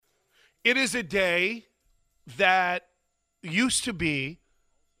It is a day that used to be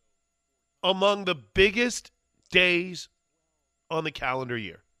among the biggest days on the calendar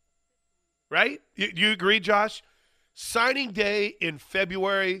year. Right? You agree, Josh? Signing day in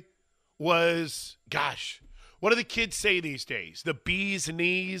February was, gosh, what do the kids say these days? The bee's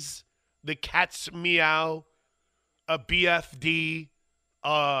knees, the cat's meow, a BFD,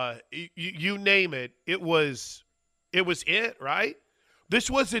 you name it. It was it, right? This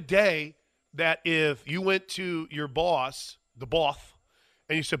was a day that if you went to your boss, the boss,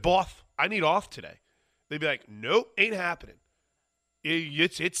 and you said, "Boss, I need off today," they'd be like, "Nope, ain't happening.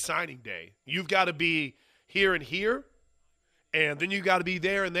 It's signing day. You've got to be here and here, and then you got to be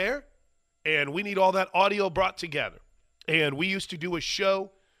there and there, and we need all that audio brought together." And we used to do a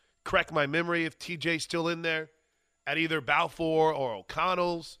show, correct my memory if TJ's still in there, at either Balfour or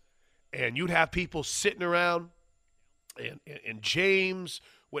O'Connell's, and you'd have people sitting around, and James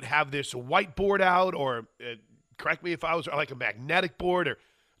would have this whiteboard out, or correct me if I was like a magnetic board or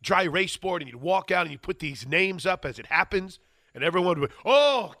dry erase board, and you'd walk out and you put these names up as it happens, and everyone would,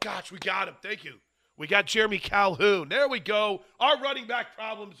 "Oh, gosh, we got him. Thank you. We got Jeremy Calhoun. There we go. Our running back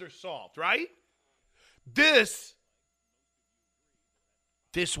problems are solved," right? This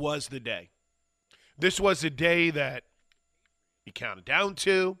was the day. This was the day that you counted down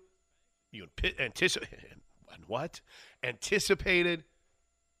to, you anticipated.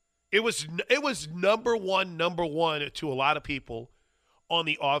 It was number one to a lot of people on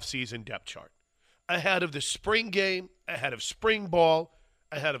the offseason depth chart. Ahead of the spring game, ahead of spring ball,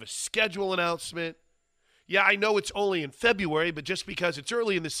 ahead of a schedule announcement. Yeah, I know it's only in February, but just because it's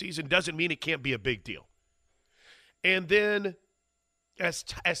early in the season doesn't mean it can't be a big deal. And then as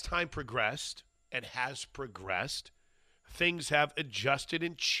time progressed and has progressed, things have adjusted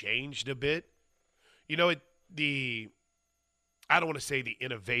and changed a bit. You know, I don't want to say the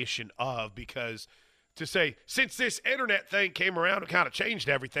innovation of, because to say since this internet thing came around, it kind of changed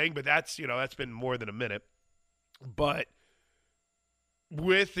everything, but that's been more than a minute. But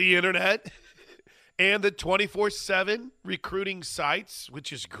with the internet and the 24/7 recruiting sites,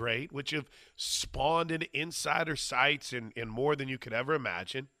 which is great, which have spawned into insider sites and more than you could ever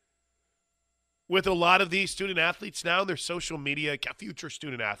imagine, with a lot of these student athletes now and their social media, future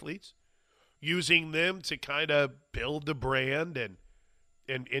student athletes, using them to kind of build the brand and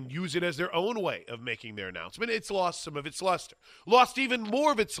use it as their own way of making their announcement. It's lost some of its luster. Lost even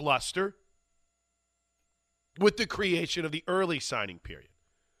more of its luster with the creation of the early signing period,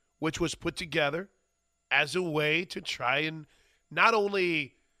 which was put together as a way to try and not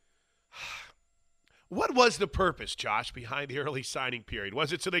only – what was the purpose, Josh, behind the early signing period?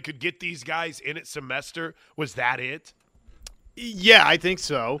 Was it so they could get these guys in at semester? Was that it? Yeah, I think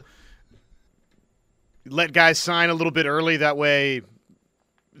so. Let guys sign a little bit early. That way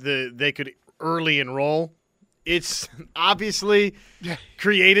they could early enroll. It's obviously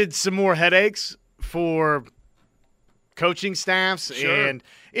created some more headaches for coaching staffs. Sure. And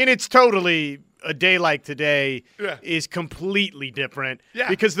it's totally a day like today is completely different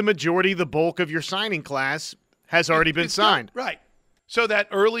because the bulk of your signing class has already been signed. Right. So that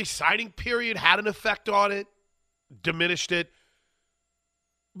early signing period had an effect on it, diminished it.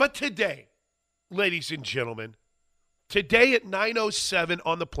 But today, ladies and gentlemen, today at 9:07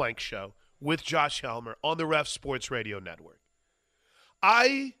 on The Plank Show with Josh Helmer on the Ref Sports Radio Network,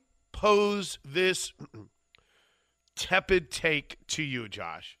 I pose this tepid take to you,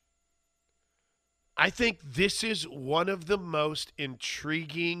 Josh. I think this is one of the most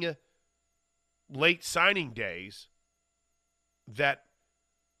intriguing late signing days that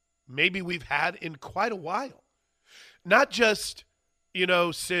maybe we've had in quite a while. Not just,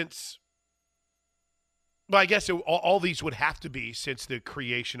 since – well, I guess all these would have to be since the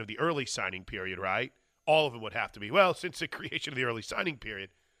creation of the early signing period, right? All of them would have to be. Well, since the creation of the early signing period,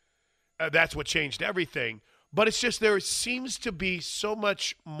 that's what changed everything. But it's just there seems to be so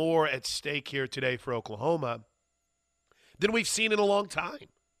much more at stake here today for Oklahoma than we've seen in a long time.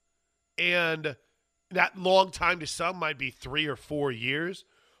 And that long time to some might be 3 or 4 years.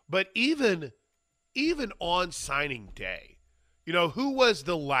 But even on signing day, who was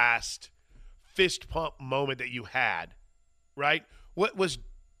the last fist pump moment that you had, right? Was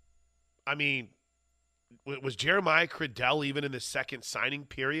Jeremiah Cradell even in the second signing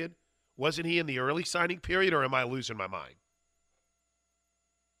period? Wasn't he in the early signing period, or am I losing my mind?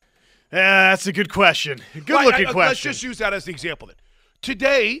 That's a good question. Good-looking question. Let's just use that as the example then.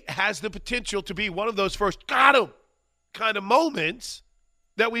 Today has the potential to be one of those first got him kind of moments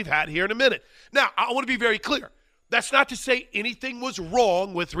that we've had here in a minute. Now, I want to be very clear. That's not to say anything was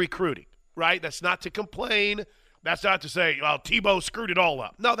wrong with recruiting, right? That's not to complain That's not to say, well, Tebow screwed it all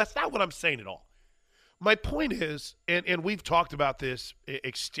up. No, that's not what I'm saying at all. My point is, and we've talked about this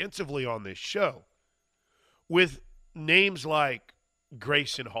extensively on this show, with names like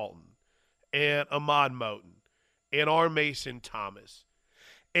Grayson Halton and Ahmad Moten and R. Mason Thomas.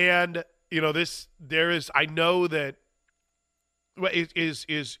 And, I know that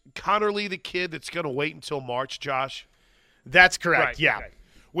is Connerly the kid that's going to wait until March, Josh? That's correct, Right, yeah. okay.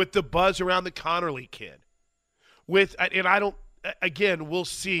 With the buzz around the Connerly kid. We'll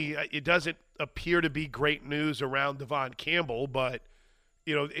see. It doesn't appear to be great news around Devon Campbell, but,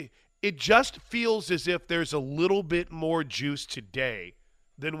 it just feels as if there's a little bit more juice today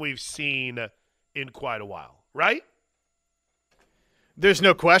than we've seen in quite a while, right? There's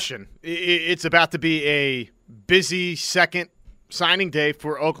no question. It's about to be a busy second signing day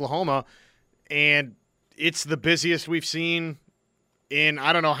for Oklahoma, and it's the busiest we've seen in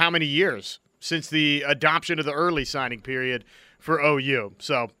I don't know how many years since the adoption of the early signing period for OU.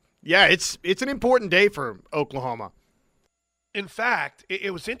 So, yeah, it's an important day for Oklahoma. In fact,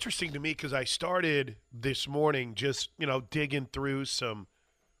 it was interesting to me because I started this morning just, digging through some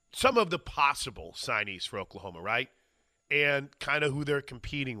of the possible signees for Oklahoma, right? And kind of who they're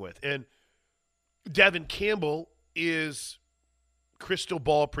competing with. And Devon Campbell is crystal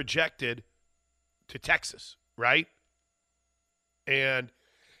ball projected to Texas, right? And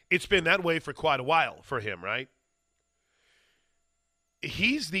it's been that way for quite a while for him, right?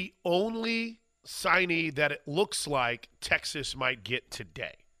 He's the only signee that it looks like Texas might get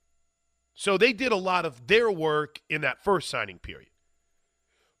today. So they did a lot of their work in that first signing period.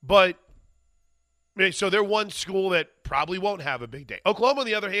 But so they're one school that probably won't have a big day. Oklahoma, on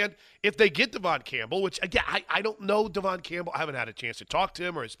the other hand, if they get Devon Campbell, which, again, I don't know Devon Campbell. I haven't had a chance to talk to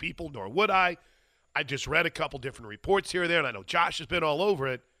him or his people, nor would I. I just read a couple different reports here and there, and I know Josh has been all over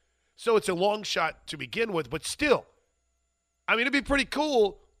it. So it's a long shot to begin with, but still, it'd be pretty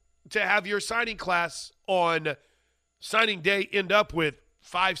cool to have your signing class on signing day end up with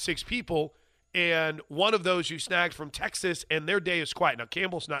 5-6 people, and one of those you snagged from Texas, and their day is quiet. Now,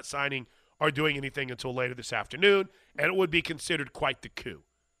 Campbell's not signing or doing anything until later this afternoon, and it would be considered quite the coup.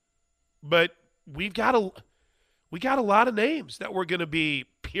 But we got a lot of names that we're going to be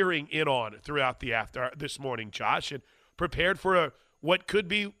peering in on throughout this morning, Josh, and prepared for what could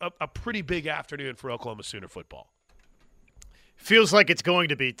be a pretty big afternoon for Oklahoma Sooner football. Feels like it's going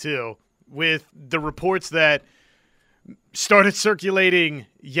to be, too, with the reports that started circulating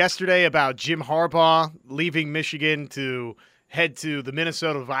yesterday about Jim Harbaugh leaving Michigan to head to the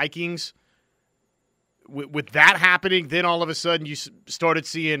Minnesota Vikings. With that happening, then all of a sudden you started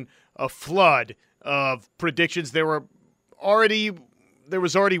seeing a flood of predictions. There was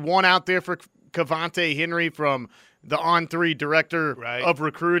already one out there for Cavante Henry from the On3 director of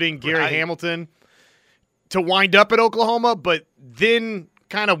recruiting, Gary Hamilton, to wind up at Oklahoma. But then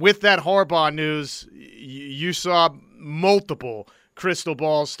kind of with that Harbaugh news, you saw multiple crystal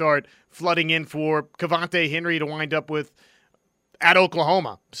balls start flooding in for Cavante Henry to wind up with at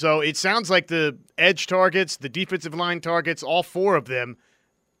Oklahoma. So it sounds like the edge targets, the defensive line targets, all four of them,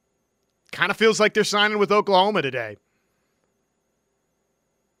 kind of feels like they're signing with Oklahoma today.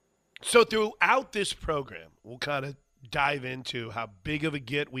 So throughout this program, we'll kind of dive into how big of a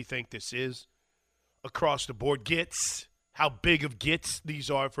get we think this is across the board. How big of gets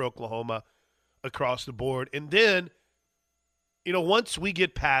these are for Oklahoma across the board. And then, once we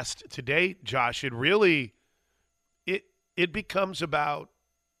get past today, Josh, it becomes about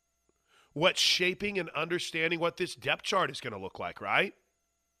what's shaping and understanding what this depth chart is going to look like, right?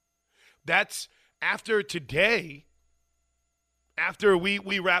 That's after today, after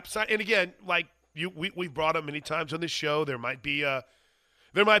we wrap – and again, like we've brought up many times on this show, there might be a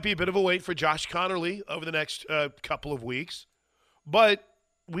bit of a wait for Josh Connerly over the next couple of weeks. But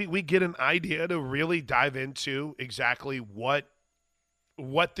we get an idea to really dive into exactly what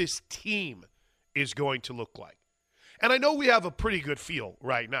this team is going to look like. And I know we have a pretty good feel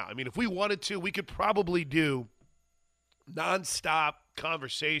right now. If we wanted to, we could probably do nonstop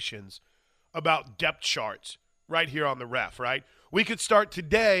conversations about depth charts right here on the Ref, right? We could start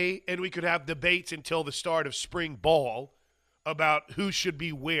today, and we could have debates until the start of spring ball about who should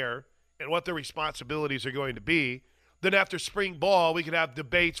be where and what their responsibilities are going to be. Then after spring ball, we could have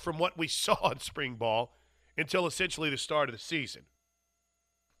debates from what we saw in spring ball until essentially the start of the season.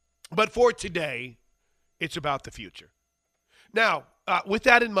 But for today, it's about the future. Now, with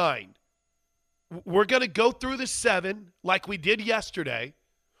that in mind, we're going to go through the 7 like we did yesterday,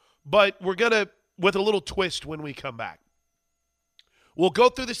 but we're going to, with a little twist when we come back. We'll go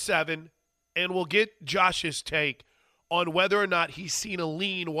through the 7, and we'll get Josh's take on whether or not he's seen a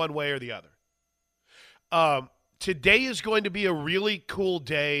lean one way or the other. today is going to be a really cool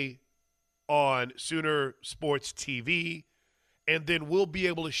day on Sooner Sports TV, and then we'll be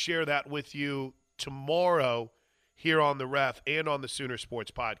able to share that with you tomorrow here on the Ref and on the Sooner Sports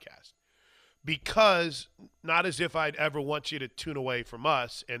Podcast. Because, not as if I'd ever want you to tune away from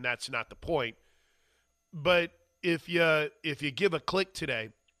us, and that's not the point, but if you give a click today,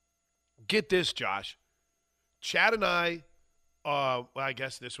 get this, Josh. Chad and I, well, I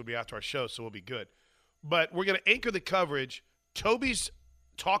guess this will be after our show, so we'll be good. But we're going to anchor the coverage. Toby's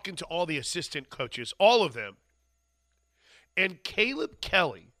talking to all the assistant coaches, all of them. And Caleb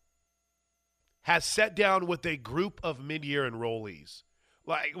Kelly has sat down with a group of mid-year enrollees,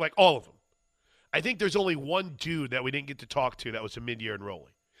 like all of them. I think there's only one dude that we didn't get to talk to that was a mid-year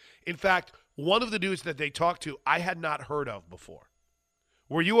enrollee. In fact, one of the dudes that they talked to I had not heard of before.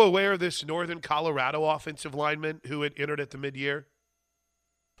 Were you aware of this Northern Colorado offensive lineman who had entered at the mid-year?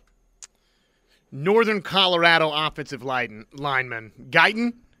 Northern Colorado offensive lineman.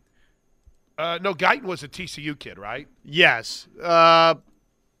 Guyton? No, Guyton was a TCU kid, right? Yes. I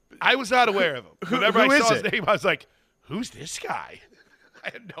was not aware of him. Whenever who I is saw it? his name, I was like, who's this guy?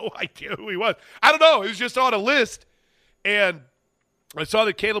 I had no idea who he was. I don't know. He was just on a list. And I saw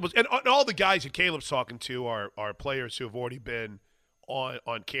that Caleb was – and all the guys that Caleb's talking to are players who have already been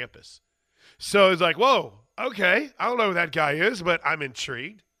on campus. So it's like, whoa, okay. I don't know who that guy is, but I'm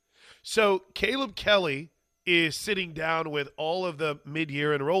intrigued. So Caleb Kelly is sitting down with all of the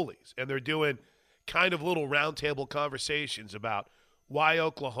mid-year enrollees, and they're doing kind of little roundtable conversations about why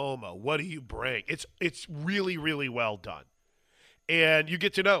Oklahoma, what do you bring? It's really, really well done. And you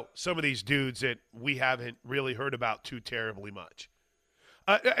get to know some of these dudes that we haven't really heard about too terribly much.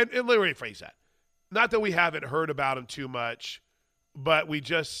 And let me rephrase that. Not that we haven't heard about them too much, but we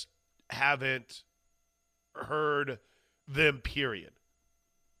just haven't heard them, period.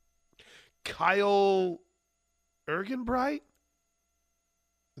 Kyle Ergenbright?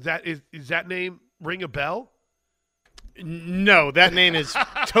 Is that name ring a bell? No, that name is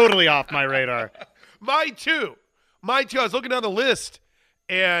totally off my radar. Mine too. I was looking down the list,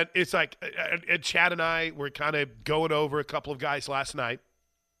 and it's like, and Chad and I were kind of going over a couple of guys last night,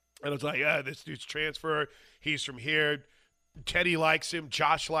 and I was like, yeah, this dude's transfer. He's from here. Teddy likes him.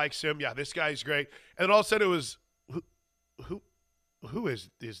 Josh likes him. Yeah, this guy's great. And then all of a sudden it was, who is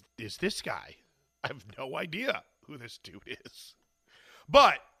this guy? I have no idea who this dude is.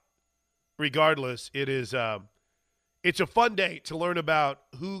 But regardless, it's a fun day to learn about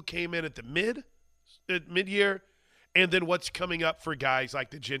who came in at the mid-year, and then what's coming up for guys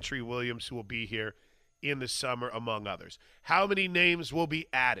like the Gentry Williams who will be here in the summer, among others. How many names will be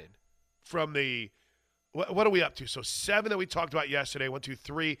added from the – what are we up to? So 7 that we talked about yesterday, 1, 2,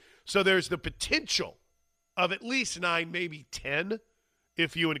 3. So there's the potential of at least 9, maybe 10,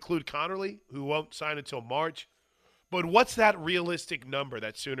 if you include Connerly, who won't sign until March. But what's that realistic number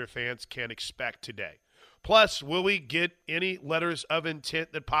that Sooner fans can expect today? Plus, will we get any letters of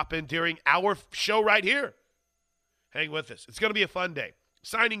intent that pop in during our show right here? Hang with us. It's going to be a fun day.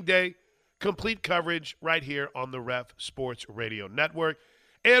 Signing day, complete coverage right here on the Ref Sports Radio Network.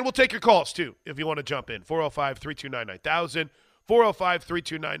 And we'll take your calls, too, if you want to jump in. 405-329-9000,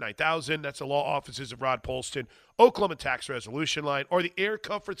 405-329-9000. That's the law offices of Rod Polston, Oklahoma Tax Resolution Line, or the Air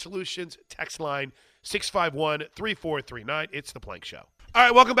Comfort Solutions text line, 651-3439. It's The Plank Show. All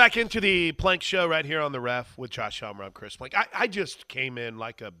right, welcome back into the Plank Show right here on the Ref with Josh Helmer. I'm Chris Plank. I just came in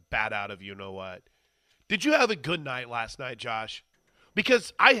like a bat out of you-know-what. Did you have a good night last night, Josh?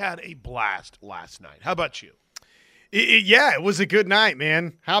 Because I had a blast last night. How about you? Yeah, it was a good night,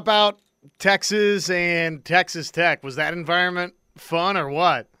 man. How about Texas and Texas Tech? Was that environment fun or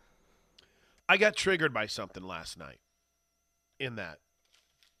what? I got triggered by something last night in that.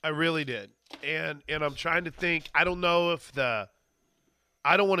 I really did. And I'm trying to think. I don't know if I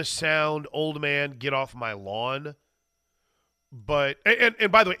don't want to sound old man, get off my lawn. But and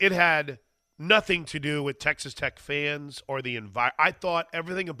by the way, it had nothing to do with Texas Tech fans or the environment. I thought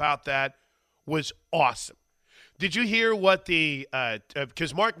everything about that was awesome. Did you hear what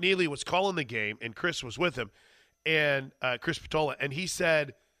because Mark Neely was calling the game and Chris was with him, and Chris Patola, and he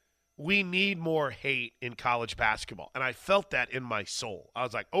said, we need more hate in college basketball. And I felt that in my soul. I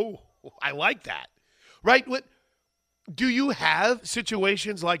was like, oh, I like that. Right? Do you have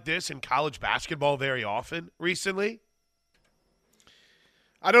situations like this in college basketball very often recently?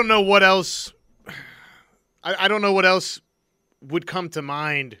 I don't know what else. I don't know what else would come to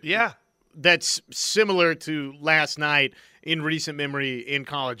mind. Yeah. That's similar to last night in recent memory in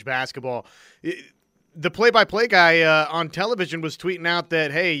college basketball. The play-by-play guy on television was tweeting out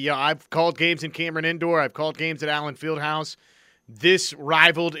that, hey, I've called games in Cameron Indoor. I've called games at Allen Fieldhouse. This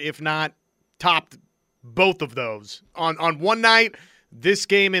rivaled, if not topped, both of those. On one night, this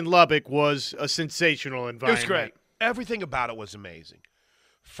game in Lubbock was a sensational environment. It was great. Everything about it was amazing.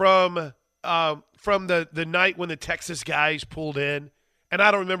 From the night when the Texas guys pulled in, and I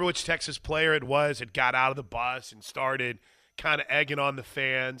don't remember which Texas player it was that got out of the bus and started kind of egging on the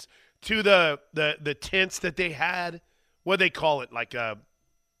fans, to the tents that they had, what they call it, like a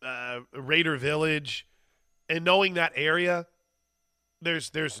Raider Village, and knowing that area,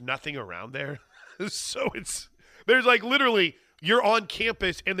 there's nothing around there. So there's like literally you're on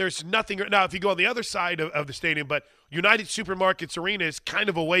campus and there's nothing. Now, if you go on the other side of the stadium, but United Supermarkets Arena is kind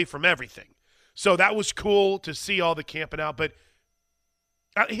of away from everything. So that was cool to see all the camping out. But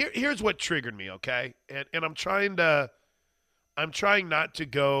here's what triggered me, okay? And I'm trying not to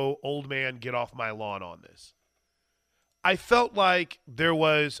go old man get off my lawn on this. I felt like there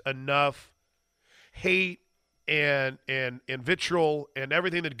was enough hate and vitriol and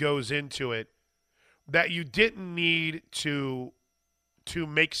everything that goes into it that you didn't need to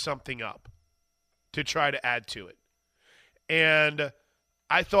make something up to try to add to it. And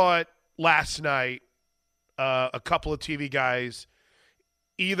I thought last night a couple of TV guys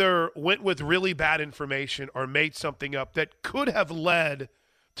either went with really bad information or made something up that could have led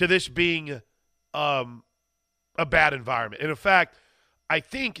to this being a bad environment. And in fact, I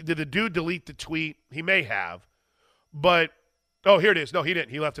think, did the dude delete the tweet? He may have. But, oh, here it is. No, he didn't.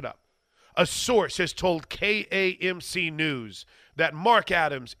 He left it up. A source has told KAMC News that Mark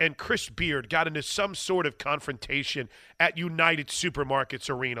Adams and Chris Beard got into some sort of confrontation at United Supermarkets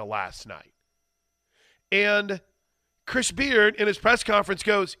Arena last night. And Chris Beard in his press conference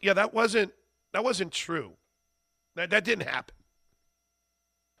goes, yeah, that wasn't true. That didn't happen.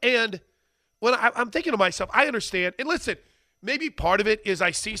 And when I'm thinking to myself, I understand. And listen, maybe part of it is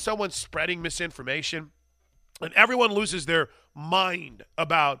I see someone spreading misinformation and everyone loses their mind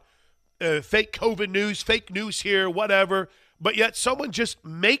about fake COVID news, fake news here, whatever. But yet someone just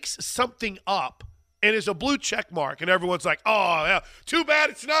makes something up and is a blue check mark. And everyone's like, oh, yeah, too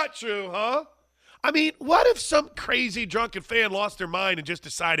bad it's not true, huh? I mean, what if some crazy drunken fan lost their mind and just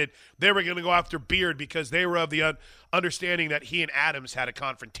decided they were going to go after Beard because they were of the understanding that he and Adams had a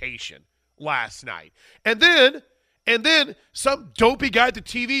confrontation last night? And then some dopey guy at the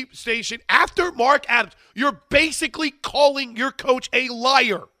TV station, after Mark Adams, you're basically calling your coach a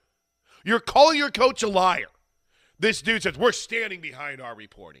liar. You're calling your coach a liar. This dude says, we're standing behind our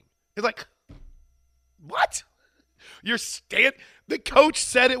reporting. It's like, what? The coach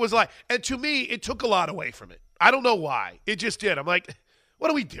said it was a lie. And to me, it took a lot away from it. I don't know why. It just did. I'm like,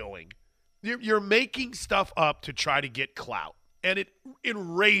 what are we doing? You're making stuff up to try to get clout. And it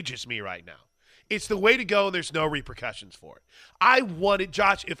enrages me right now. It's the way to go, and there's no repercussions for it. I wanted,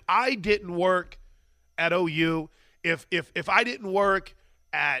 Josh, if I didn't work at OU, if I didn't work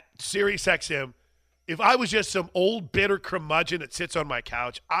at SiriusXM, if I was just some old bitter curmudgeon that sits on my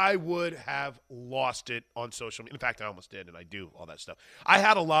couch, I would have lost it on social media. In fact, I almost did, and I do all that stuff. I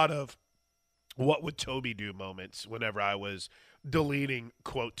had a lot of what would Toby do moments whenever I was deleting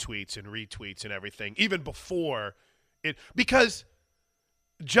quote tweets and retweets and everything, even before it, because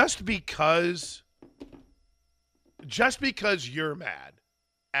just because you're mad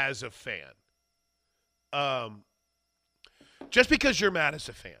as a fan, just because you're mad as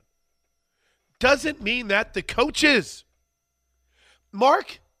a fan, doesn't mean that the coaches,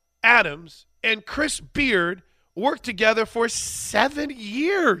 Mark Adams and Chris Beard, worked together for 7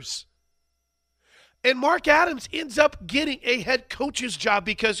 years. And Mark Adams ends up getting a head coach's job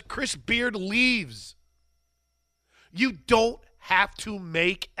because Chris Beard leaves. You don't have to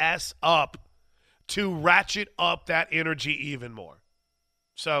make S up to ratchet up that energy even more.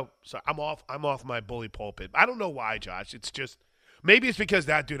 So I'm off my bully pulpit. I don't know why, Josh. It's just, maybe it's because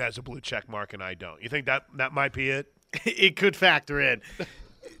that dude has a blue check mark and I don't. You think that might be it? It could factor in.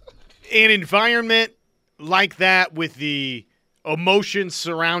 An environment like that with the emotions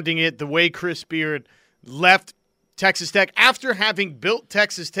surrounding it, the way Chris Beard left Texas Tech after having built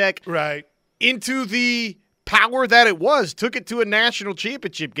Texas Tech right into the power that it was, took it to a national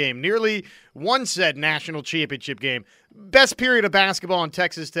championship game, nearly won said national championship game. Best period of basketball in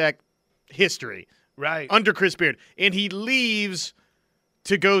Texas Tech history. Right. Under Chris Beard. And he leaves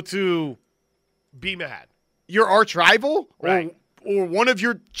to go to be mad. Your arch rival? Right. Or one of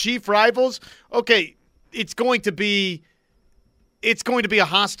your chief rivals? Okay, it's going to be a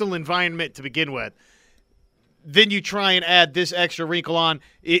hostile environment to begin with. Then you try and add this extra wrinkle on.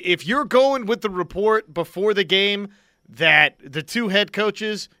 If you're going with the report before the game that the two head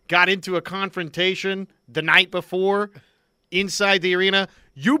coaches got into a confrontation the night before inside the arena,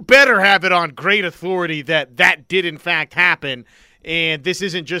 you better have it on great authority that did in fact happen, and this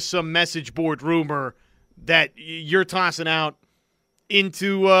isn't just some message board rumor that you're tossing out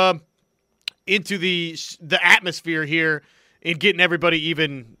into the atmosphere here and getting everybody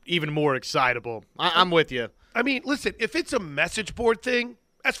even more excitable. I'm with you. I mean, listen, if it's a message board thing,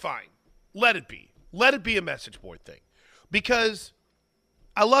 that's fine. Let it be. Let it be a message board thing. Because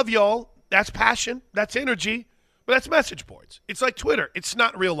I love y'all. That's passion. That's energy. But that's message boards. It's like Twitter. It's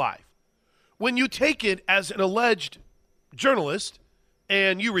not real life. When you take it as an alleged journalist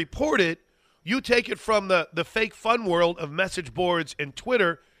and you report it, you take it from the fake fun world of message boards and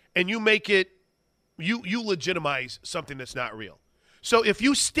Twitter, and you make it, you legitimize something that's not real. So if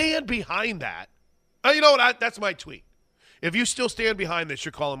you stand behind that, you know what? That's my tweet. If you still stand behind this,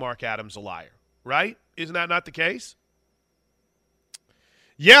 you're calling Mark Adams a liar, right? Isn't that not the case?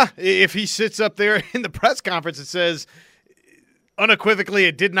 Yeah, if he sits up there in the press conference and says unequivocally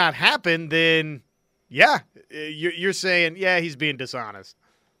it did not happen, then yeah, you're saying, yeah, he's being dishonest.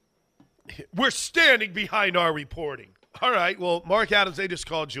 We're standing behind our reporting. All right, well, Mark Adams, they just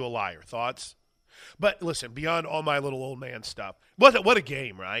called you a liar. Thoughts? But listen, beyond all my little old man stuff, what a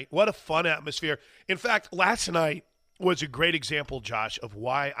game, right? What a fun atmosphere. In fact, last night was a great example, Josh, of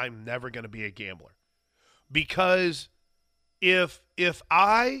why I'm never going to be a gambler. Because if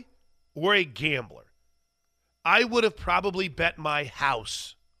I were a gambler, I would have probably bet my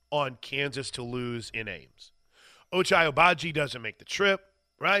house on Kansas to lose in Ames. Ochai Agbaji doesn't make the trip,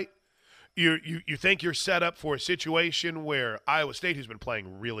 right? You think you're set up for a situation where Iowa State, who's been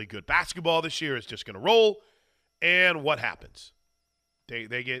playing really good basketball this year, is just going to roll, and what happens?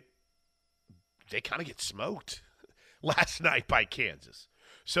 They kind of get smoked last night by Kansas.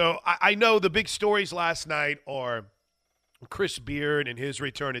 So I know the big stories last night are Chris Beard and his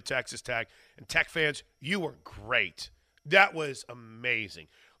return to Texas Tech. And Tech fans, you were great. That was amazing.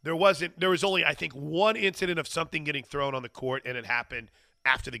 There was only, I think, one incident of something getting thrown on the court, and it happened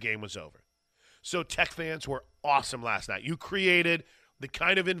after the game was over. So Tech fans were awesome last night. You created the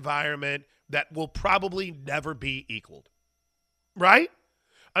kind of environment that will probably never be equaled. Right?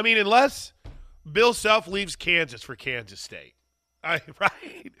 I mean, unless Bill Self leaves Kansas for Kansas State.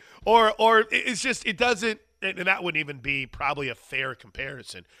 Right? Or it's just, it doesn't, and that wouldn't even be probably a fair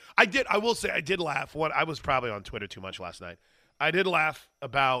comparison. I will say I did laugh. I was probably on Twitter too much last night. I did laugh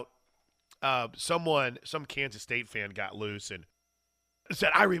about some Kansas State fan got loose and said,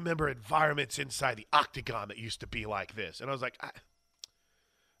 I remember environments inside the octagon that used to be like this. And I was like,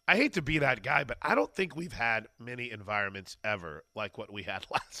 I hate to be that guy, but I don't think we've had many environments ever like what we had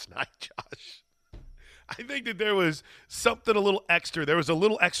last night, Josh. I think that there was something a little extra. There was a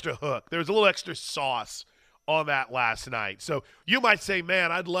little extra hook. There was a little extra sauce on that last night. So you might say,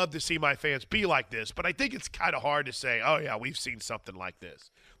 man, I'd love to see my fans be like this, but I think it's kind of hard to say, oh, yeah, we've seen something like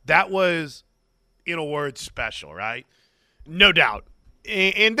this. That was, in a word, special, right? No doubt.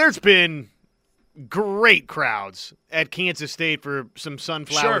 And there's been great crowds at Kansas State for some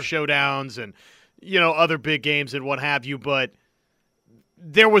Sunflower Showdowns and, other big games and what have you, but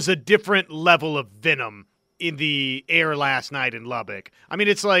there was a different level of venom in the air last night in Lubbock. I mean,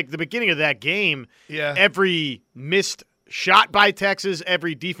 it's like the beginning of that game, every missed shot by Texas,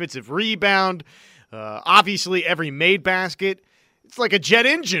 every defensive rebound, obviously every made basket. It's like a jet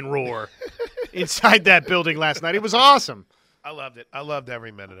engine roar inside that building last night. It was awesome. I loved it. I loved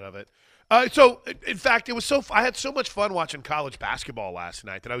every minute of it. So, in fact, it was I had so much fun watching college basketball last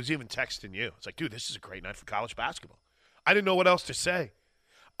night that I was even texting you. It's like, dude, this is a great night for college basketball. I didn't know what else to say.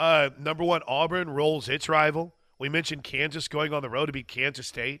 Number one, Auburn rolls its rival. We mentioned Kansas going on the road to beat Kansas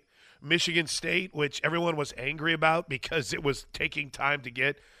State. Michigan State, which everyone was angry about because it was taking time to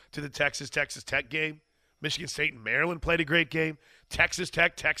get to the Texas Tech game. Michigan State and Maryland played a great game. Texas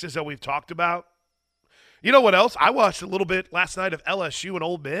Tech, Texas that we've talked about. You know what else? I watched a little bit last night of LSU and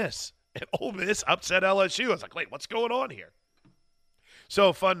Ole Miss. And Ole Miss upset LSU. I was like, wait, what's going on here?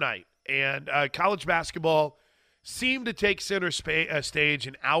 So, fun night. And college basketball seemed to take center stage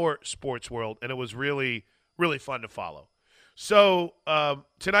in our sports world, and it was really, really fun to follow. So,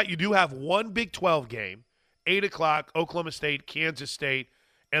 tonight you do have one Big 12 game, 8 o'clock, Oklahoma State, Kansas State,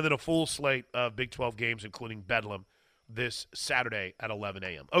 and then a full slate of Big 12 games, including Bedlam, this Saturday at 11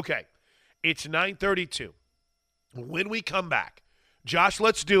 a.m. Okay. It's 9:32. When we come back, Josh,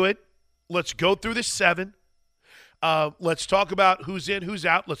 let's do it. Let's go through the 7. Let's talk about who's in, who's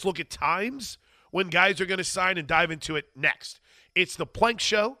out. Let's look at times when guys are going to sign and dive into it next. It's the Plank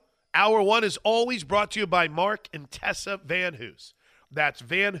Show. Hour 1 is always brought to you by Mark and Tessa Van Hoos. That's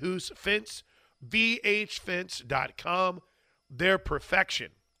Van Hoos Fence, VHFence.com. Their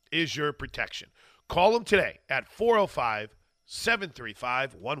perfection is your protection. Call them today at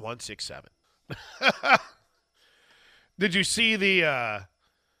 405-735-1167. Did you see the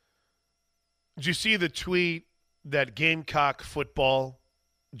Did you see the tweet that Gamecock Football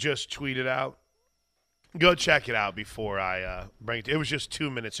just tweeted out? Go check it out before I bring it. It was just 2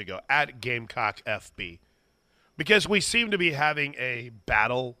 minutes ago at Gamecock FB. Because we seem to be having a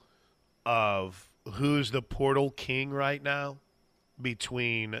battle of who's the portal king right now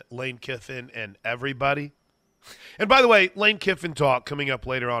between Lane Kiffin and everybody. And by the way, Lane Kiffin talk coming up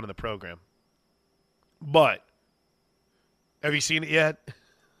later on in the program. But have you seen it yet?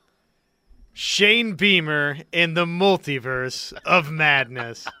 Shane Beamer in the multiverse of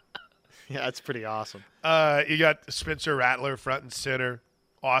madness. Yeah, that's pretty awesome. You got Spencer Rattler front and center,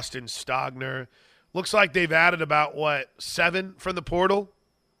 Austin Stogner. Looks like they've added about, 7 from the portal?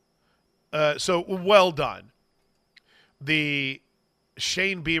 So well done. The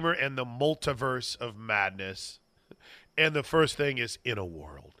Shane Beamer and the multiverse of madness. And the first thing is in a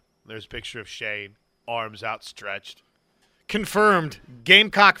world. There's a picture of Shane, arms outstretched. Confirmed.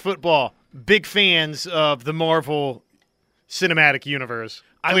 Gamecock Football. Big fans of the Marvel Cinematic Universe.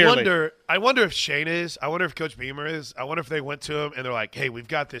 Clearly. I wonder if Shane is. I wonder if Coach Beamer is. I wonder if they went to him and they're like, hey, we've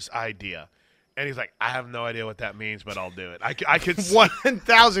got this idea. And he's like, I have no idea what that means, but I'll do it. I could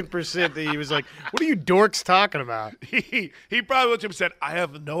 1,000% that he was like, what are you dorks talking about? He probably went to him and said, I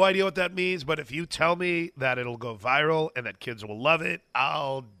have no idea what that means, but if you tell me that it'll go viral and that kids will love it,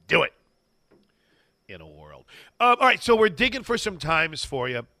 I'll do it. In a world. All right, so we're digging for some times for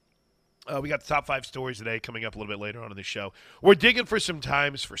you. We got the top 5 stories today coming up a little bit later on in the show. We're digging for some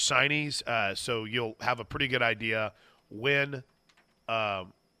times for signees, so you'll have a pretty good idea when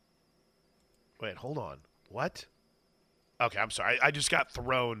wait, hold on. What? Okay, I'm sorry. I just got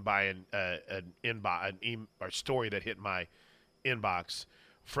thrown by a story that hit my inbox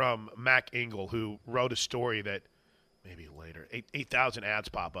from Mac Engel, who wrote a story that maybe later 8,000 ads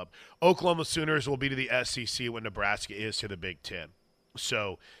pop up. Oklahoma Sooners will be to the SEC when Nebraska is to the Big Ten.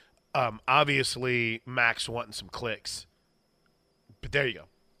 So obviously Mac's wanting some clicks, but there you go.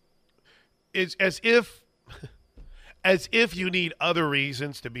 It's as if you need other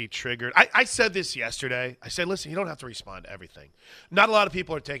reasons to be triggered. I said this yesterday. I said, listen, you don't have to respond to everything. Not a lot of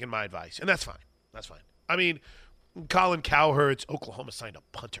people are taking my advice, and that's fine. That's fine. I mean, Colin Cowherd's Oklahoma signed a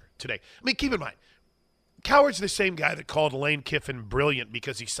punter today. I mean, keep in mind, Cowherd's the same guy that called Lane Kiffin brilliant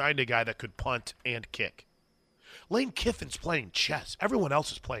because he signed a guy that could punt and kick. Lane Kiffin's playing chess. Everyone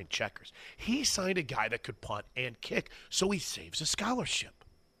else is playing checkers. He signed a guy that could punt and kick, so he saves a scholarship.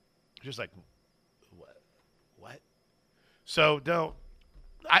 Just like, what? So don't.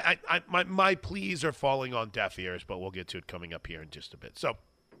 My pleas are falling on deaf ears, but we'll get to it coming up here in just a bit. So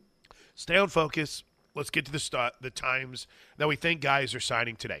stay on focus. Let's get to the times that we think guys are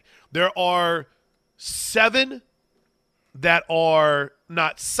signing today. There are 7 that are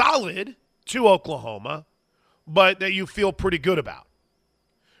not solid to Oklahoma, but that you feel pretty good about.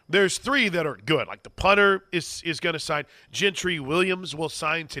 There's 3 that are good. Like the punter is going to sign. Gentry Williams will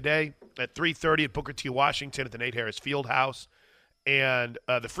sign today at 3:30 at Booker T. Washington at the Nate Harris Fieldhouse. And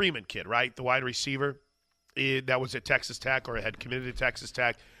the Freeman kid, right, the wide receiver that was at Texas Tech or had committed to Texas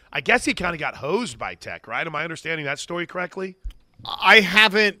Tech. I guess he kind of got hosed by Tech, right? Am I understanding that story correctly? I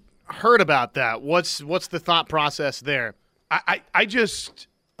haven't heard about that. What's the thought process there? I just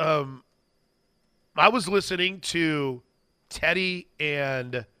I was listening to Teddy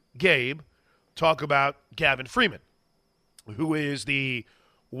and Gabe talk about Gavin Freeman, who is the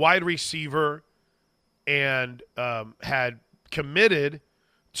wide receiver and had committed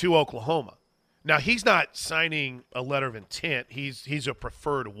to Oklahoma. Now, he's not signing a letter of intent. He's a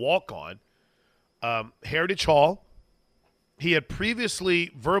preferred walk-on. Heritage Hall, he had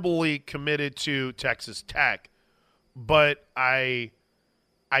previously verbally committed to Texas Tech, but I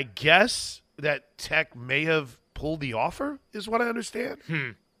guess that Tech may have pulled the offer, is what I understand.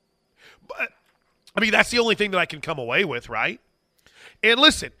 But, I mean, that's the only thing that I can come away with, right? And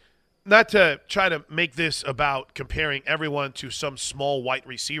listen, not to try to make this about comparing everyone to some small white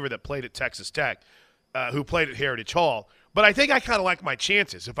receiver that played at Texas Tech, who played at Heritage Hall, but I think I kind of like my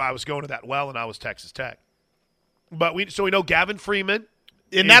chances if I was going to that well and I was Texas Tech. But we know Gavin Freeman.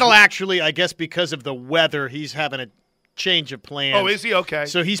 And that'll actually, I guess because of the weather, he's having a change of plans. Oh, is he? Okay.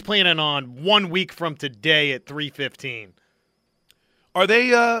 So he's planning on 1 week from today at 3:15. Are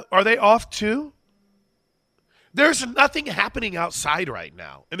they off too? There's nothing happening outside right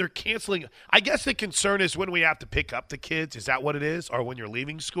now, and they're canceling. I guess the concern is when we have to pick up the kids. Is that what it is, or when you're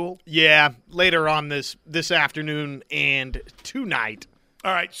leaving school? Yeah, later on this afternoon and tonight.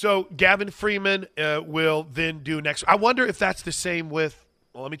 All right, so Gavin Freeman will then do next. I wonder if that's the same with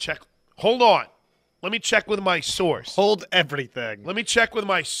 – well, let me check. Hold on. Let me check with my source. Hold everything. Let me check with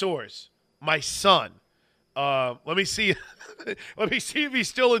my source. My son, Let me see. Let me see if he's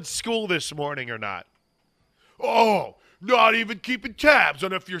still in school this morning or not. Oh, not even keeping tabs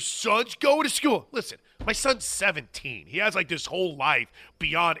on if your son's going to school. Listen, my son's 17. He has like this whole life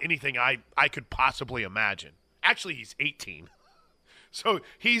beyond anything I could possibly imagine. Actually, he's 18. So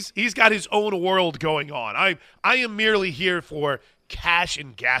he's got his own world going on. I am merely here for cash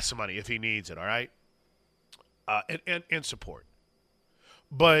and gas money if he needs it, all right? And support.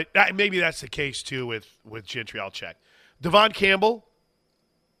 But maybe that's the case, too, with Gentry. I'll check. Devin Campbell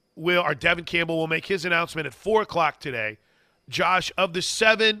will make his announcement at 4 o'clock today. Josh, of the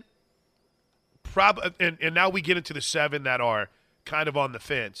 7, and now we get into the 7 that are kind of on the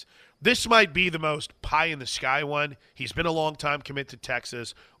fence. This might be the most pie-in-the-sky one. He's been a long-time commit to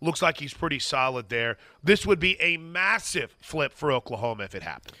Texas. Looks like he's pretty solid there. This would be a massive flip for Oklahoma if it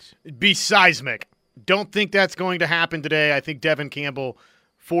happens. It'd be seismic. Don't think that's going to happen today. I think Devin Campbell,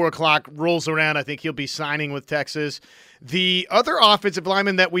 4 o'clock, rolls around. I think he'll be signing with Texas. The other offensive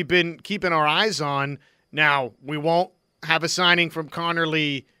lineman that we've been keeping our eyes on, now we won't have a signing from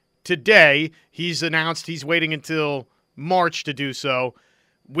Connerly today. He's announced he's waiting until March to do so.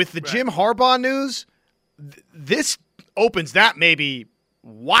 With the Jim Harbaugh news, this opens that maybe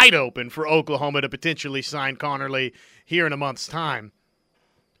wide open for Oklahoma to potentially sign Connerly here in a month's time.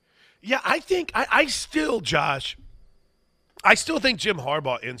 Yeah, I think I still think Jim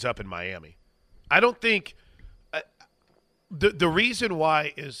Harbaugh ends up in Miami. I don't think the reason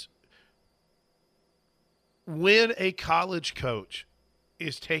why is when a college coach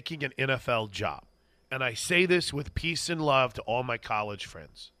is taking an NFL job, and I say this with peace and love to all my college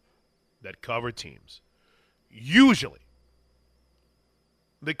friends that cover teams, usually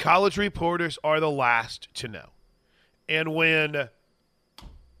the college reporters are the last to know. And when,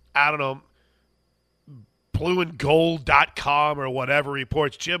 I don't know, blueandgold.com or whatever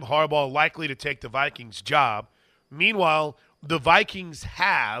reports Jim Harbaugh likely to take the Vikings job, meanwhile, the Vikings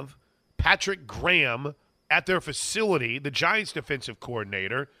have Patrick Graham at their facility, the Giants defensive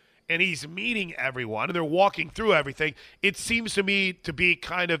coordinator, and he's meeting everyone, and they're walking through everything. It seems to me to be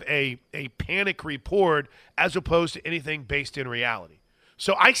kind of a panic report as opposed to anything based in reality.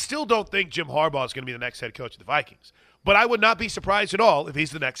 So I still don't think Jim Harbaugh is going to be the next head coach of the Vikings. But I would not be surprised at all if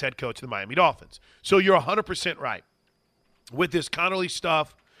he's the next head coach of the Miami Dolphins. So you're 100% right. With this Connerly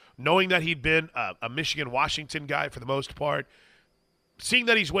stuff, knowing that he'd been a Michigan-Washington guy for the most part, seeing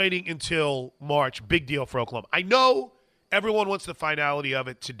that he's waiting until March, big deal for Oklahoma. I know everyone wants the finality of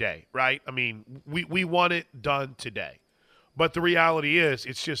it today, right? I mean, we want it done today. But the reality is,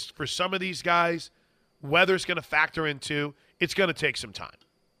 it's just for some of these guys, weather's going to factor into, it's going to take some time.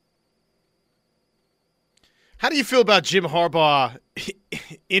 How do you feel about Jim Harbaugh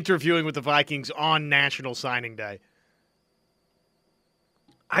interviewing with the Vikings on National Signing Day?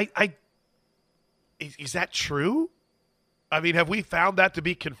 Is that true? I mean, have we found that to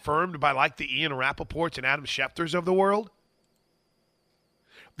be confirmed by like the Ian Rappaports and Adam Schefters of the world?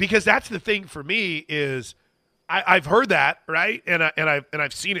 Because that's the thing for me is I've heard that, right? And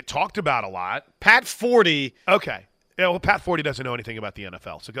I've seen it talked about a lot. Pat Forty. Okay. Yeah, well, Pat Forty doesn't know anything about the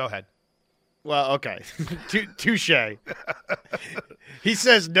NFL, so go ahead. Well, okay. Touche. He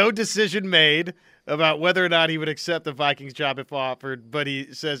says no decision made about whether or not he would accept the Vikings job if offered, but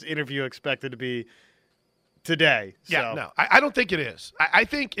he says interview expected to be today. Yeah, no, I don't think it is. I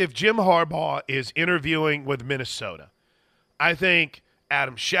think if Jim Harbaugh is interviewing with Minnesota, I think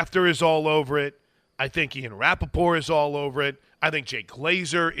Adam Schefter is all over it. I think Ian Rappaport is all over it. I think Jay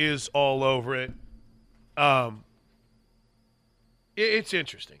Glazer is all over it. It's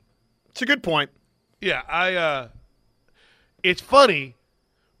interesting. It's a good point. Yeah, it's funny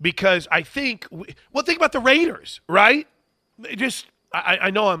because I think think about the Raiders, right?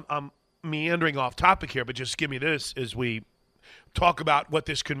 I know I'm meandering off topic here, but just give me this as we talk about what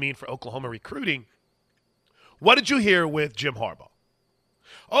this could mean for Oklahoma recruiting. What did you hear with Jim Harbaugh?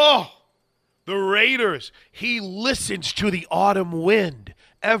 Oh, the Raiders. He listens to the autumn wind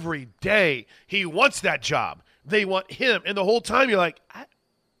every day. He wants that job. They want him. And the whole time you're like, I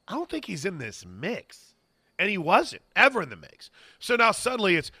don't think he's in this mix. And he wasn't ever in the mix. So now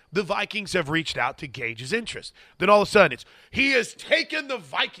suddenly it's the Vikings have reached out to gauge his interest. Then all of a sudden it's he has taken the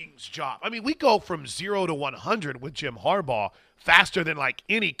Vikings job. I mean, we go from 0 to 100 with Jim Harbaugh faster than like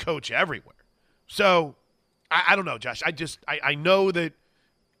any coach everywhere. So I don't know, Josh. I know that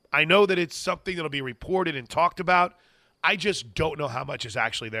it's something that'll be reported and talked about. I just don't know how much is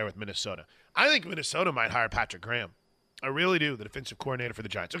actually there with Minnesota. I think Minnesota might hire Patrick Graham. I really do, the defensive coordinator for the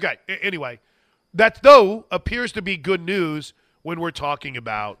Giants. Okay, anyway, that, though, appears to be good news when we're talking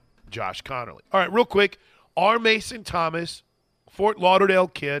about Josh Connerly. All right, real quick, R. Mason Thomas, Fort Lauderdale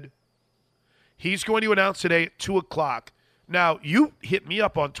kid. He's going to announce today at 2 o'clock. Now, you hit me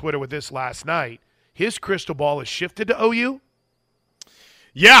up on Twitter with this last night. His crystal ball has shifted to OU?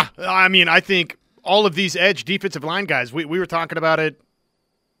 Yeah. I mean, I think all of these edge defensive line guys, we were talking about it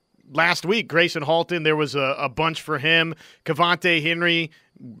last week. Grayson Halton, there was a bunch for him. Cavante Henry,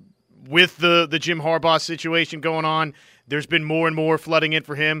 with the Jim Harbaugh situation going on, there's been more and more flooding in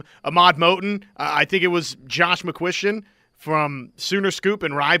for him. Ahmad Moten, I think it was Josh McCuistion from Sooner Scoop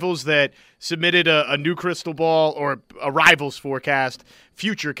and Rivals that submitted a new crystal ball or a Rivals forecast,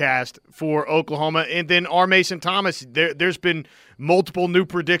 future cast for Oklahoma. And then R. Mason Thomas, there's been multiple new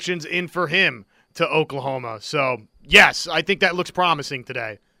predictions in for him to Oklahoma. So, yes, I think that looks promising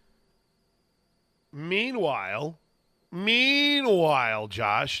today. Meanwhile,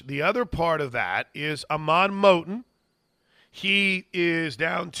 Josh, the other part of that is Ahmad Moten. He is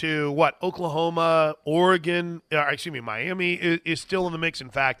down to, Oklahoma, Oregon, Miami is still in the mix. In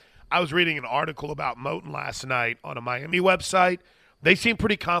fact, I was reading an article about Moten last night on a Miami website. They seem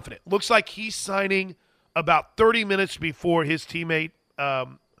pretty confident. Looks like he's signing about 30 minutes before his teammate, R.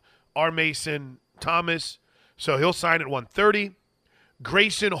 Mason Thomas. So he'll sign at 1:30.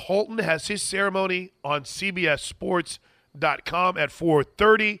 Grayson Halton has his ceremony on CBSSports.com at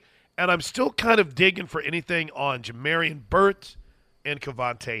 4:30. And I'm still kind of digging for anything on Jamarian Burt and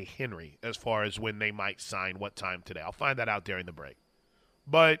Cavante Henry as far as when they might sign, what time today. I'll find that out during the break.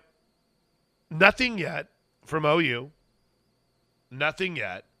 But nothing yet from OU. Nothing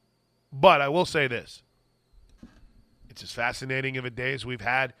yet. But I will say this. It's as fascinating of a day as we've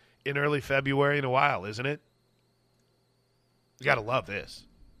had in early February in a while, isn't it? You got to love this.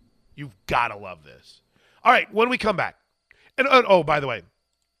 You've got to love this. All right, when we come back. And oh, by the way,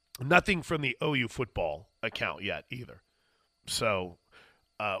 nothing from the OU football account yet either. So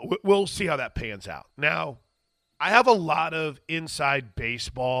we'll see how that pans out. Now, I have a lot of inside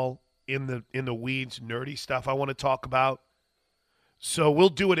baseball in the weeds, nerdy stuff I want to talk about. So we'll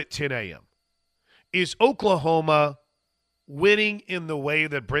do it at 10 a.m. Is Oklahoma winning in the way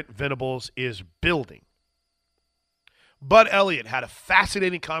that Brent Venables is building? Bud Elliott had a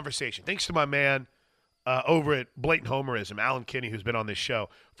fascinating conversation. Thanks to my man over at Blatant Homerism, Alan Kinney, who's been on this show,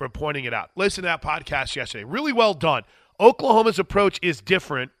 for pointing it out. Listen to that podcast yesterday. Really well done. Oklahoma's approach is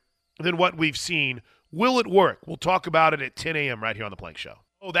different than what we've seen. Will it work? We'll talk about it at 10 a.m. right here on The Plank Show.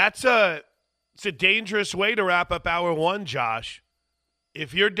 Oh, it's a dangerous way to wrap up hour one, Josh.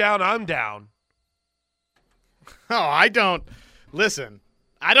 If you're down, I'm down. Oh, I don't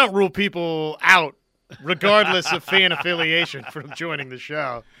rule people out regardless of fan affiliation from joining the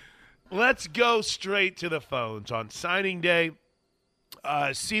show. Let's go straight to the phones. On signing day,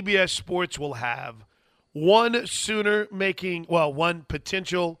 CBS Sports will have one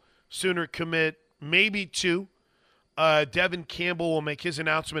potential Sooner commit, maybe two. Devin Campbell will make his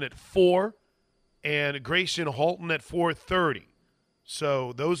announcement at 4, and Grayson Halton at 4:30.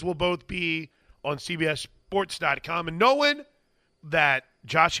 So those will both be on CBSSports.com. And knowing that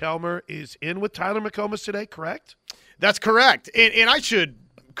Josh Helmer is in with Tyler McComas today, correct? That's correct. And I should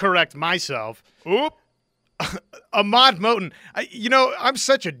correct myself. Oop. Ahmad Moten. I'm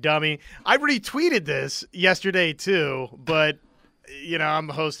such a dummy. I retweeted this yesterday too, but, I'm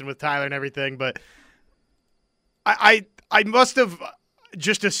hosting with Tyler and everything. But I must have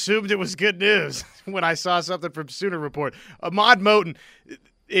just assumed it was good news when I saw something from Sooner Report. Ahmad Moten,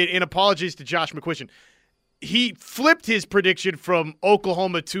 in apologies to Josh McCuistion, he flipped his prediction from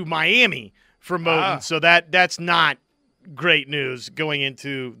Oklahoma to Miami for Moten, so that's not great news going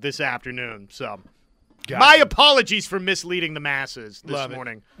into this afternoon. So my apologies for misleading the masses this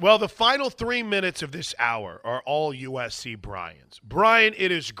morning. Well, the final 3 minutes of this hour are all USC Bryans. Brian,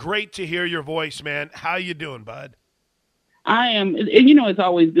 it is great to hear your voice, man. How you doing, bud? I am. It's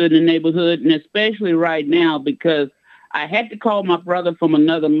always good in the neighborhood, and especially right now because I had to call my brother from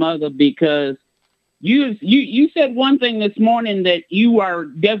another mother because you said one thing this morning that you are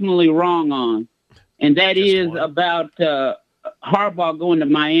definitely wrong on, and that is about Harbaugh going to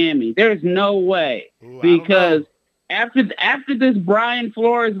Miami. There's no way because after this Brian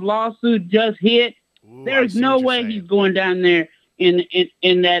Flores lawsuit just hit, there's no way he's going down there in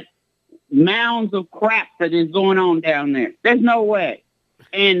that mounds of crap that is going on down there. There's no way.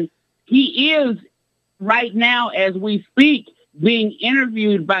 And he is right now, as we speak, being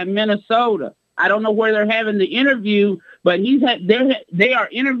interviewed by Minnesota. I don't know where they're having the interview, but they are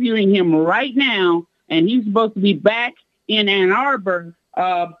interviewing him right now, and he's supposed to be back in Ann Arbor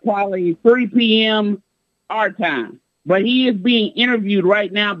probably 3 p.m. our time. But he is being interviewed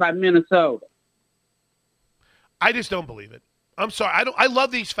right now by Minnesota. I just don't believe it. I'm sorry. I love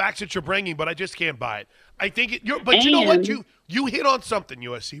these facts that you're bringing, but I just can't buy it. I think but you know what? You hit on something,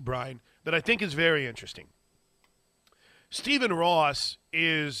 USC Brian. that I think is very interesting. Stephen Ross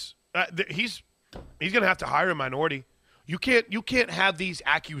is he's going to have to hire a minority. You can't have these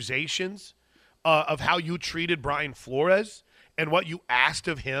accusations of how you treated Brian Flores and what you asked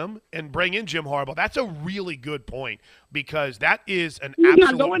of him and bring in Jim Harbaugh. That's a really good point because that is an He's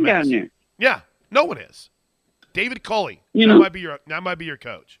absolute not going mess. down there. Yeah, no one is. David Culley, You that know. might be your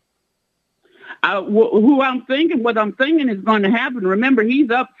coach. What I'm thinking is going to happen. Remember, he's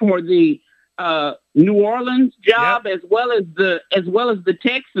up for the New Orleans job as well as the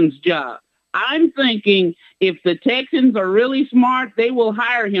Texans job. I'm thinking if the Texans are really smart, they will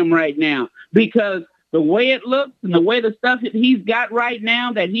hire him right now because the way it looks and the way the stuff that he's got right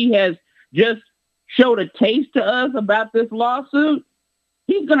now that he has just showed a taste to us about this lawsuit,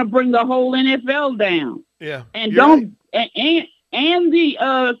 he's going to bring the whole NFL down. Yeah, And you're don't right. and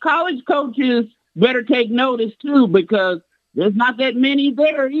the college coaches better take notice too because there's not that many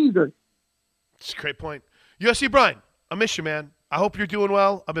there either. It's a great point. USC Brian, I miss you, man. I hope you're doing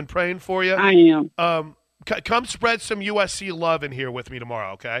well. I've been praying for you. I am. Come spread some USC love in here with me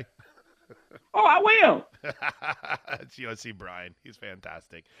tomorrow, okay? Oh, I will. It's USC Brian. He's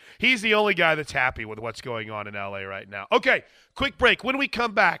fantastic. He's the only guy that's happy with what's going on in LA right now. Okay, quick break. When we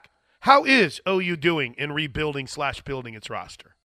come back, how is OU doing in rebuilding/building its roster?